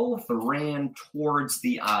 they both ran towards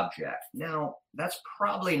the object. Now, that's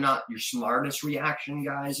probably not your smartest reaction,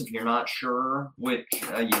 guys, if you're not sure which,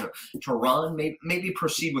 to run. Maybe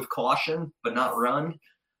proceed with caution, but not run.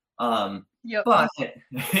 Yep.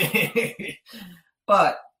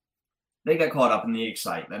 But they got caught up in the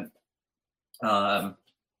excitement.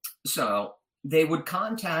 So they would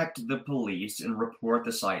contact the police and report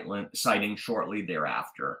the sighting shortly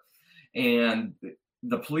thereafter. And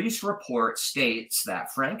the police report states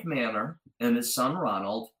that Frank Manor and his son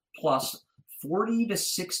Ronald, plus 40 to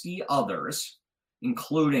 60 others,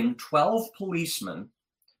 including 12 policemen,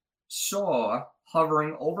 saw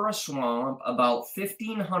hovering over a swamp about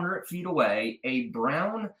 1,500 feet away a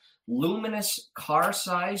brown, luminous,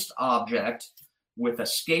 car-sized object with a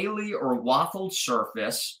scaly or waffled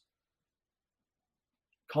surface,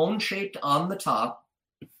 cone-shaped on the top,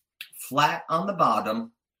 flat on the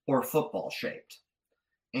bottom, or football-shaped,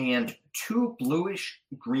 and two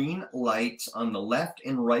bluish-green lights on the left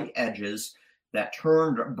and right edges that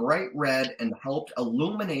turned bright red and helped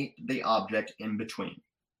illuminate the object in between.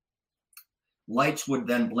 Lights would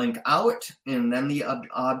then blink out, and then the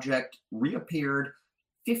object reappeared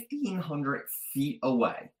 1,500 feet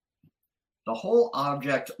away. The whole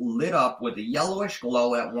object lit up with a yellowish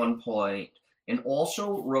glow at one point, and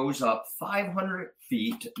also rose up 500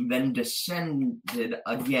 feet, then descended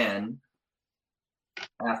again.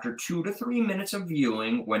 After 2 to 3 minutes of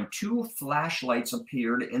viewing, when two flashlights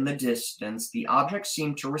appeared in the distance, the object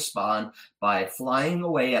seemed to respond by flying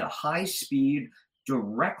away at a high speed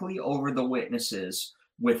directly over the witnesses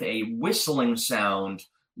with a whistling sound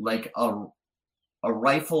like a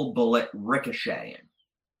rifle bullet ricocheting.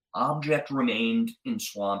 Object remained in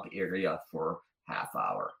swamp area for half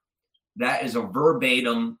hour. That is a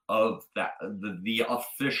verbatim of the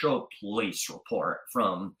official police report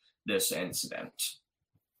from this incident.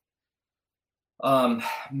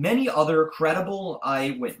 Many other credible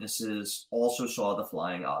eyewitnesses also saw the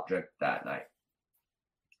flying object that night.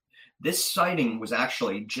 This sighting was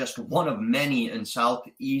actually just one of many in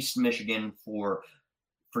southeast Michigan for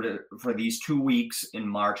these 2 weeks in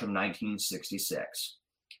March of 1966.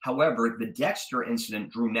 However, the Dexter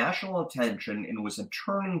incident drew national attention and was a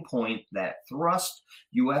turning point that thrust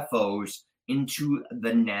UFOs into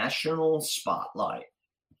the national spotlight.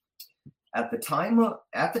 At the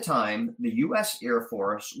time, the U.S. Air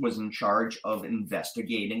Force was in charge of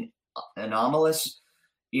investigating anomalous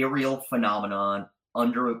aerial phenomenon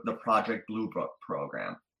under the Project Blue Book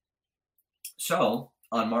program. So,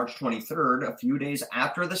 on March 23rd, a few days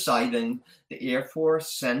after the sighting, the Air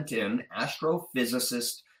Force sent in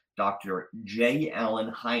astrophysicist Dr. J.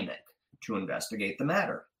 Allen Hynek to investigate the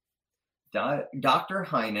matter. Dr.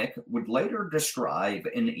 Hynek would later describe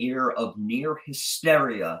an air of near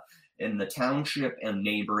hysteria in the township and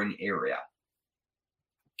neighboring area.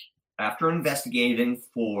 After investigating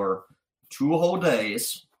for 2 whole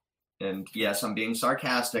days, and yes, I'm being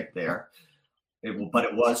sarcastic there, but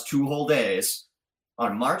it was 2 whole days,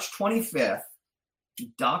 on March 25th,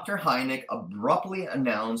 Dr. Hynek abruptly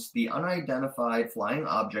announced the unidentified flying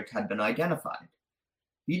object had been identified.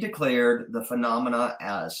 He declared the phenomena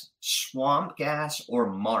as swamp gas or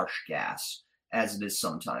marsh gas, as it is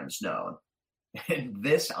sometimes known. And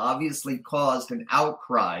this obviously caused an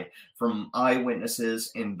outcry from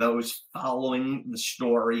eyewitnesses and those following the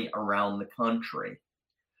story around the country.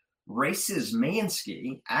 Ray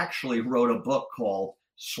Szymanski actually wrote a book called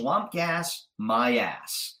Swamp Gas, My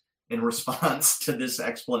Ass, in response to this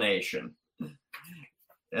explanation.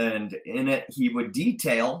 And in it, he would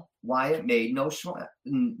detail why it made no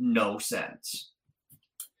sense.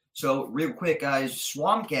 So real quick, guys,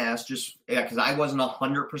 swamp gas, just because I wasn't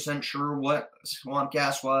 100% sure what swamp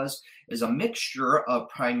gas was, is a mixture of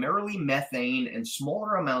primarily methane and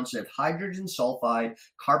smaller amounts of hydrogen sulfide,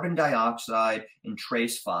 carbon dioxide, and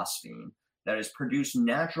trace phosphine that is produced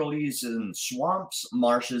naturally in swamps,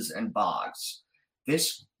 marshes, and bogs.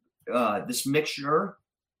 This mixture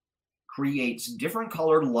creates different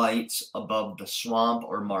colored lights above the swamp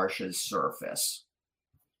or marsh's surface.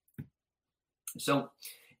 So,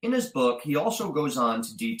 in his book, he also goes on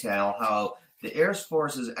to detail how the Air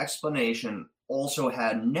Force's explanation also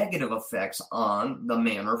had negative effects on the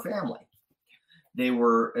Manor family. They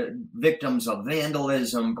were victims of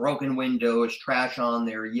vandalism, broken windows, trash on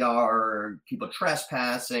their yard, people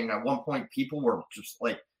trespassing. At one point, people were just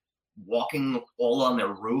like walking all on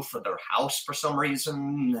their roof of their house for some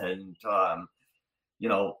reason and,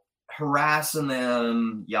 harassing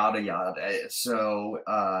them, yada, yada. So,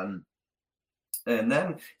 and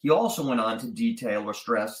then he also went on to detail or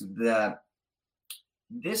stress that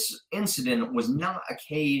this incident was not a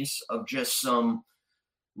case of just some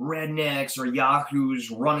rednecks or yahoos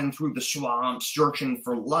running through the swamp searching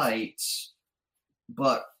for lights,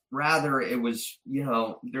 but rather it was,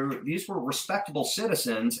 these were respectable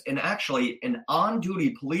citizens, and actually an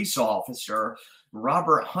on-duty police officer,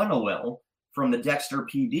 Robert Hunnewell, from the Dexter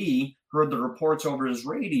PD, heard the reports over his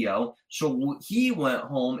radio, so he went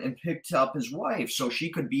home and picked up his wife so he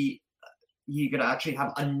could actually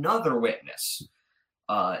have another witness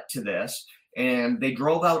to this. And they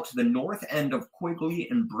drove out to the north end of Quigley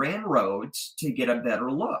and Brand Roads to get a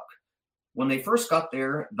better look. When they first got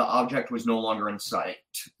there, the object was no longer in sight.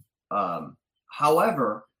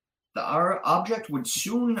 However, the object would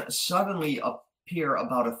soon suddenly appear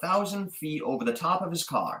about 1,000 feet over the top of his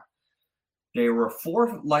car. There were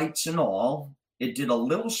 4 lights in all. It did a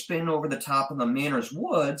little spin over the top of the Manor's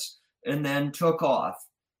woods and then took off.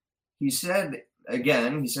 He said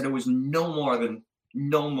it was no more than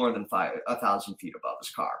 1,000 feet above his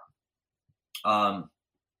car.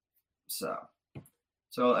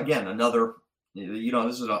 So again, another,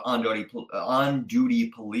 this is an on-duty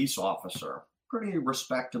police officer, pretty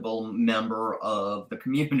respectable member of the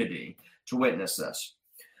community to witness this.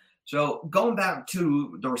 So going back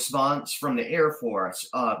to the response from the Air Force,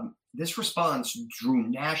 this response drew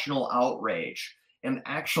national outrage. And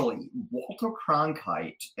actually, Walter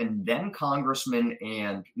Cronkite, and then Congressman,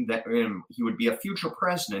 and he would be a future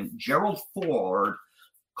president, Gerald Ford,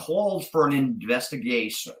 called for an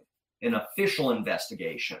investigation, an official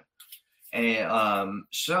investigation. And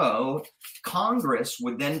so Congress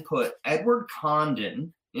would then put Edward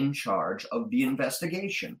Condon in charge of the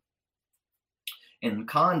investigation. And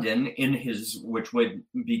Condon, which would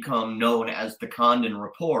become known as the Condon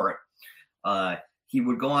Report, he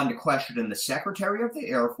would go on to question the Secretary of the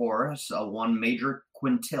Air Force, one Major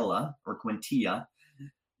Quintilla.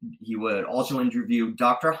 He would also interview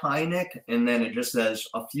Dr. Hynek, and then it just says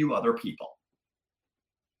a few other people.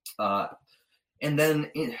 And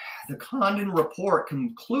then the Condon Report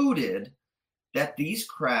concluded that these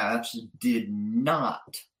crafts did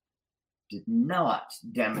not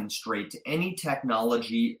demonstrate any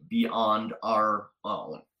technology beyond our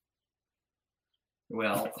own.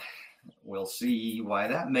 Well, we'll see why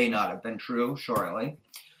that may not have been true shortly.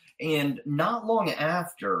 And not long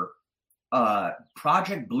after,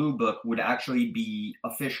 Project Blue Book would actually be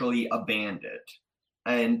officially abandoned.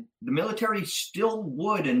 And the military still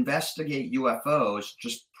would investigate UFOs,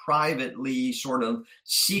 just privately, sort of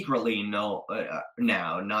secretly. Now,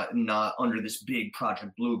 not under this big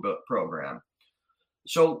Project Blue Book program.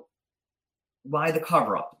 So, why the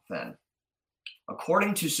cover-up then?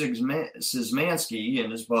 According to Szymanski in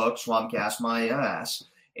his book Swampcast My Ass,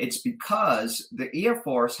 it's because the Air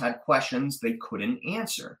Force had questions they couldn't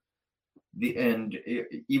answer.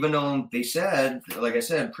 Even though they said, like I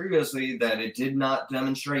said previously, that it did not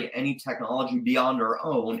demonstrate any technology beyond our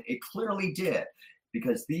own, it clearly did,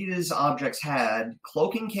 because these objects had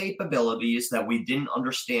cloaking capabilities that we didn't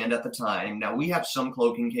understand at the time. Now, we have some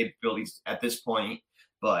cloaking capabilities at this point,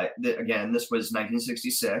 but again, this was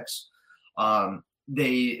 1966.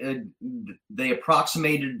 They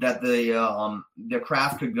approximated that the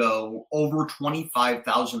craft could go over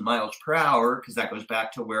 25,000 miles per hour, because that goes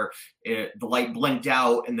back to where the light blinked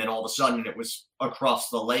out and then all of a sudden it was across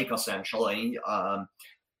the lake, essentially.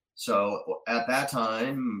 So at that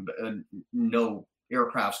time, no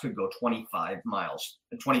aircrafts could go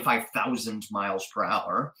 25,000 miles per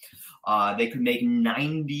hour. They could make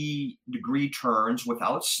 90-degree turns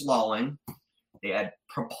without slowing. They had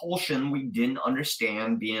propulsion we didn't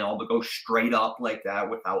understand, being able to go straight up like that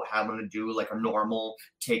without having to do like a normal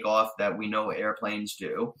takeoff that we know airplanes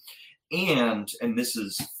do. And this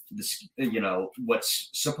is what's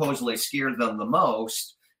supposedly scared them the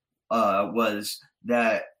most was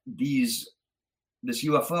that this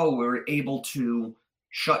UFO were able to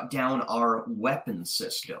shut down our weapon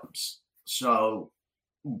systems. So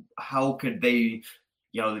how could they?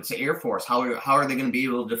 It's the Air Force. How are they going to be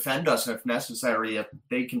able to defend us if necessary if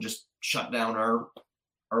they can just shut down our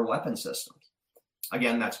weapon systems?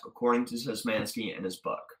 Again, that's according to Szymanski in his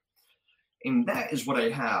book. And that is what I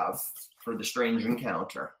have for the strange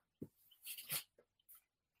encounter.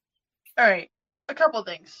 All right, a couple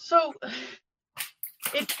things. So,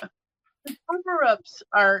 the cover-ups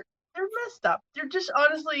they're messed up. They're just,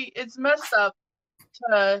 honestly, it's messed up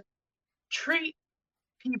to treat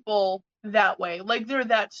people that way, like they're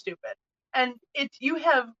that stupid. And you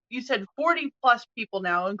said 40 plus people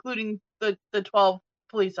now, including the 12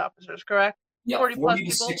 police officers, correct? Yeah, 40 to plus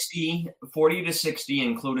 40 to 60,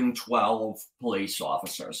 including 12 police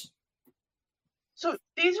officers. So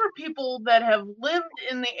these are people that have lived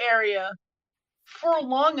in the area for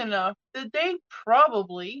long enough that they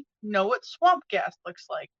probably know what swamp gas looks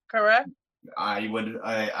like, correct? I would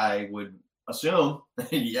assume.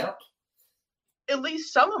 Yep. At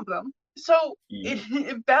least some of them. So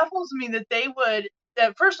it baffles me that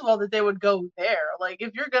first of all, that they would go there. Like,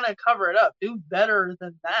 if you're going to cover it up, do better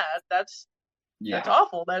than that. That's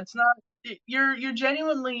awful. That's not, you're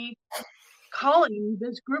genuinely calling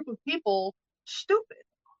this group of people stupid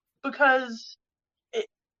because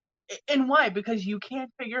and why? Because you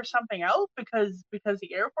can't figure something out? Because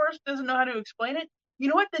the Air Force doesn't know how to explain it? You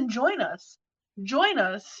know what? Then join us.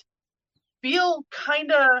 Feel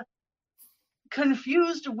kind of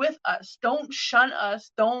confused with us. Don't shun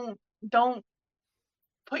us. Don't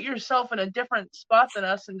put yourself in a different spot than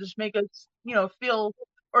us and just make us, feel,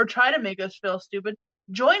 or try to make us feel stupid.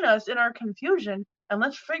 Join us in our confusion and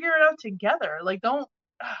let's figure it out together. Like,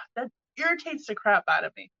 that irritates the crap out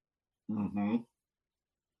of me. Mm-hmm.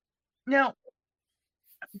 Now,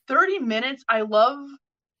 30 minutes, I love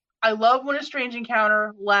when a strange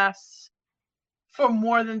encounter lasts for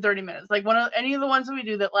more than 30 minutes. Like any of the ones that we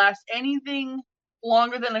do that last anything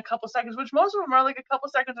longer than a couple seconds, which most of them are like a couple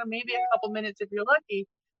seconds or maybe a couple minutes if you're lucky.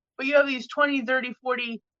 But you have these 20, 30,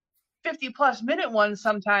 40, 50 plus minute ones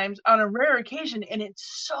sometimes on a rare occasion. And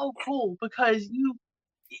it's so cool because you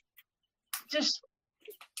just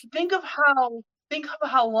think of how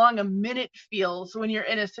long a minute feels when you're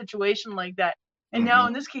in a situation like that. And now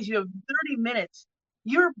in this case, you have 30 minutes.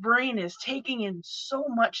 Your brain is taking in so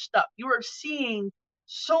much stuff. You are seeing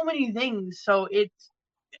so many things. So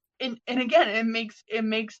and again, it makes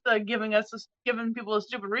the giving people a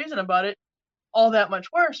stupid reason about it all that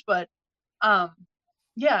much worse. But I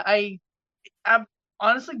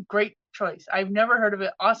honestly, great choice. I've never heard of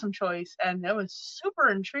it. Awesome choice, and that was super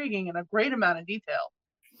intriguing and a great amount of detail.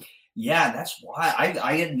 Yeah, that's why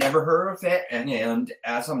I had never heard of it, and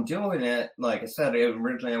as I'm doing it, like I said,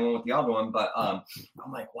 originally I went with the other one, but I'm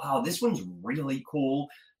like, wow, this one's really cool,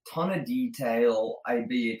 ton of detail. I'd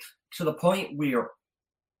be to the point where,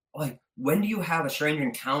 like, when do you have a strange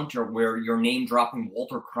encounter where you're name dropping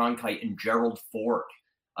Walter Cronkite and Gerald Ford?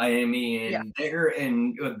 I mean,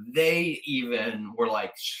 they even were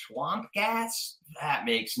like, swamp gas? That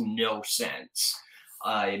makes no sense.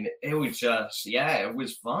 It was just, it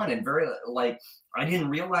was fun and very, like, I didn't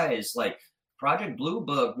realize, like, Project Blue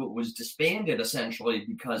Book was disbanded essentially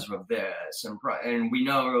because of this, and we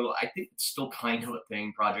know, I think it's still kind of a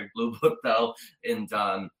thing, Project Blue Book, though, and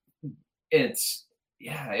it's,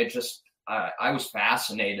 yeah, it just, I was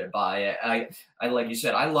fascinated by it. I like you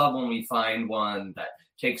said, I love when we find one that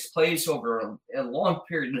takes place over a long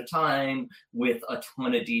period of time with a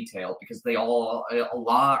ton of detail, because they all, a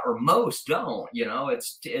lot or most don't,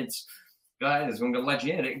 it's guys, I'm gonna let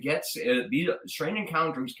you in. These Strange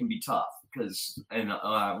Encounters can be tough, because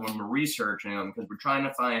when we're researching them, because we're trying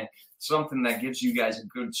to find something that gives you guys a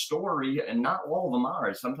good story, and not all of them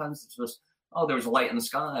are. Sometimes it's just, oh, there was a light in the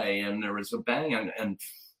sky and there was a bang, and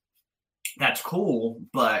that's cool,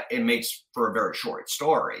 but it makes for a very short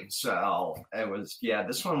story. So it was, yeah,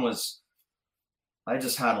 this one was, I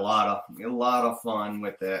just had a lot of fun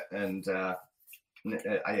with it, and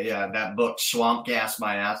that book, Swamp Gas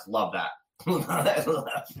My Ass, love that.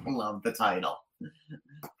 Love the title.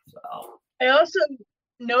 So I also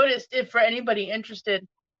noticed, if for anybody interested,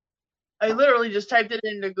 I literally just typed it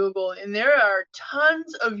into Google, and there are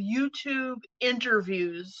tons of YouTube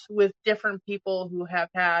interviews with different people who have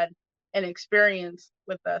had an experience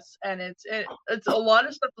with this, and it's a lot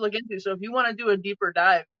of stuff to look into. So if you want to do a deeper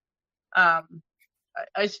dive, I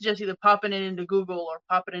suggest either popping it into Google or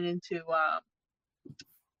popping it into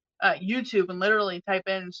YouTube and literally type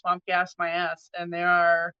in "Swamp Gas My Ass," and there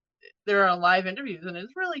are live interviews, and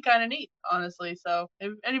it's really kind of neat, honestly. So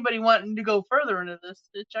if anybody wanting to go further into this,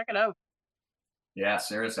 check it out. Yeah,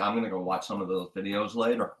 seriously, I'm gonna go watch some of those videos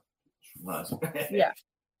later. Yeah,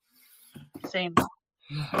 same.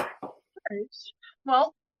 All right.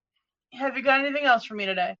 Well, have you got anything else for me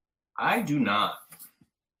today? I do not.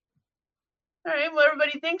 All right. Well,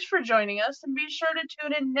 everybody, thanks for joining us, and be sure to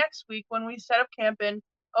tune in next week when we set up camp in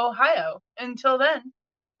Ohio. Until then,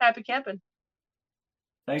 happy camping.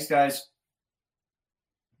 Thanks, guys.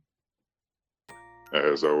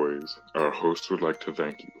 As always, our host would like to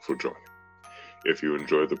thank you for joining. If you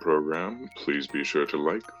enjoyed the program, please be sure to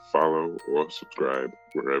like, follow, or subscribe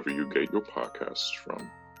wherever you get your podcasts from.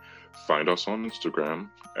 Find us on Instagram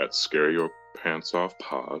at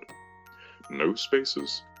ScareYourPantsOffPod, no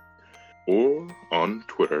spaces, or on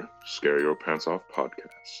Twitter,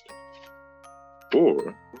 ScareYourPantsOffPodcast.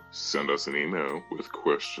 Or send us an email with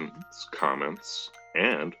questions, comments,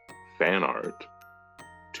 and fan art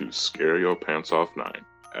to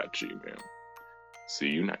ScareYourPantsOff9@gmail.com. See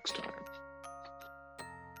you next time.